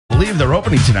I believe they're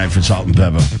opening tonight for Salt and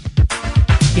Pepper.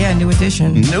 Yeah, New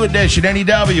Edition. New Edition,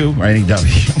 NEW. Or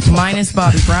NEW. Minus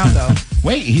Bobby Brown, though.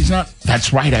 Wait, he's not.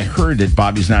 That's right. I heard that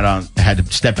Bobby's not on. Had to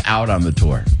step out on the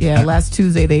tour. Yeah, last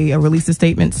Tuesday they released a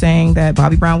statement saying that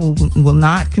Bobby Brown will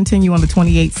not continue on the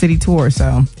 28 city tour.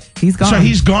 So he's gone. So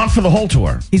he's gone for the whole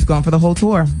tour. He's gone for the whole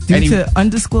tour due to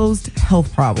undisclosed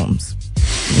health problems.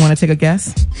 You want to take a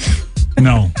guess?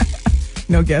 No.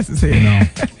 No guesses here. No.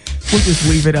 We'll just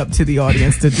leave it up to the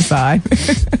audience to decide.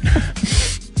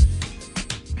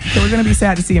 So we're going to be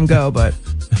sad to see him go, but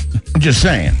I'm just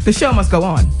saying. The show must go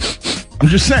on. I'm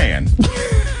just saying.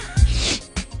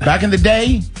 Back in the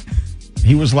day,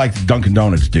 he was like the Dunkin'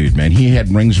 Donuts dude, man. He had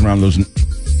rings around those.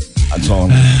 That's all.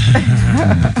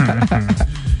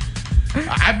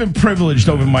 I've been privileged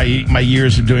over my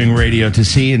years of doing radio to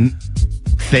see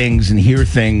things and hear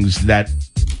things that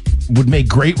would make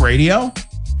great radio,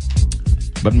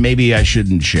 but maybe I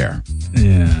shouldn't share.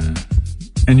 Yeah.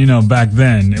 And, you know, back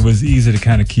then, it was easy to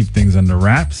kind of keep things under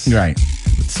wraps. Right.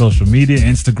 With social media,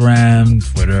 Instagram,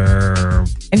 Twitter.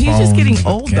 And he's just getting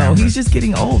old, though. He's just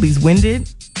getting old. He's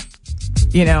winded.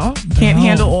 You know, can't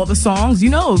handle all the songs. You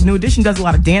know, New Edition does a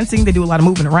lot of dancing. They do a lot of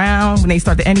moving around. When they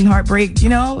start the ending heartbreak, you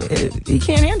know, he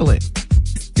can't handle it.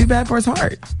 It's too bad for his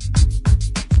heart.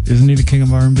 Isn't he the king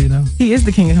of R&B, though? He is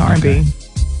the king of R&B.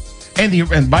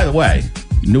 And by the way,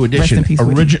 New Edition,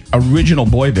 original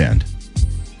boy band.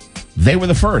 They were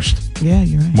the first. Yeah,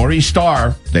 you're right. Maurice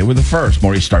Starr, they were the first.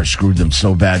 Maurice Starr screwed them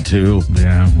so bad, too.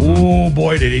 Yeah. Oh,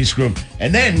 boy, did he screw them.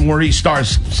 And then Maurice Starr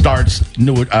starts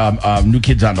New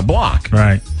Kids on the Block.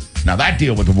 Right. Now, that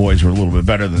deal with the boys were a little bit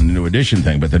better than the New Edition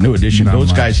thing, but the New Edition,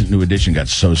 guys at New Edition got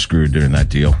so screwed during that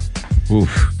deal.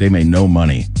 Oof, they made no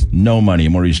money. No money.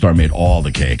 Maurice Starr made all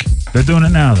the cake. They're doing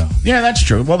it now, though. Yeah, that's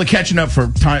true. Well, they're catching up for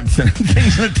things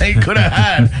that they could have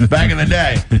had back in the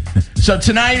day. So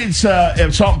tonight, it's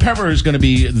Salt and Pepper is going to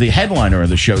be the headliner of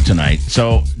the show tonight.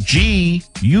 So, G,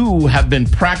 you have been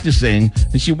practicing.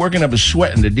 Is she working up a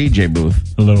sweat in the DJ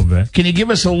booth? A little bit. Can you give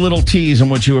us a little tease on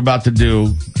what you were about to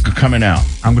do coming out?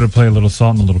 I'm going to play a little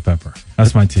salt and a little pepper.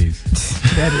 That's my tease.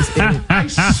 That is it. I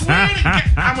swear to God,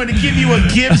 I'm going to give you a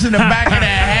Gibbs in the back of the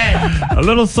head. A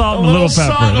little salt and a little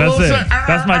pepper. That's it.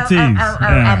 That's my tease.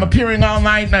 I'm appearing all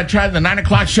night, and I tried the 9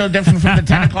 o'clock show, different from the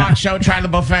 10 o'clock show. Try the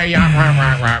buffet.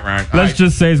 Let's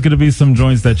just say it's going to be some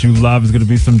joints that you love. It's going to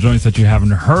be some joints that you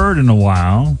haven't heard in a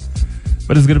while.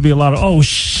 But it's going to be a lot of,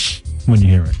 shh, when you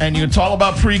hear it. And it's all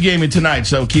about pre-gaming tonight,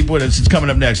 so keep with us. It's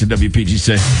coming up next at WPGC.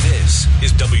 This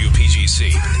is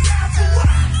WPGC.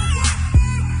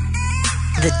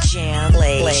 The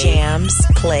jams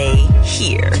play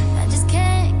here.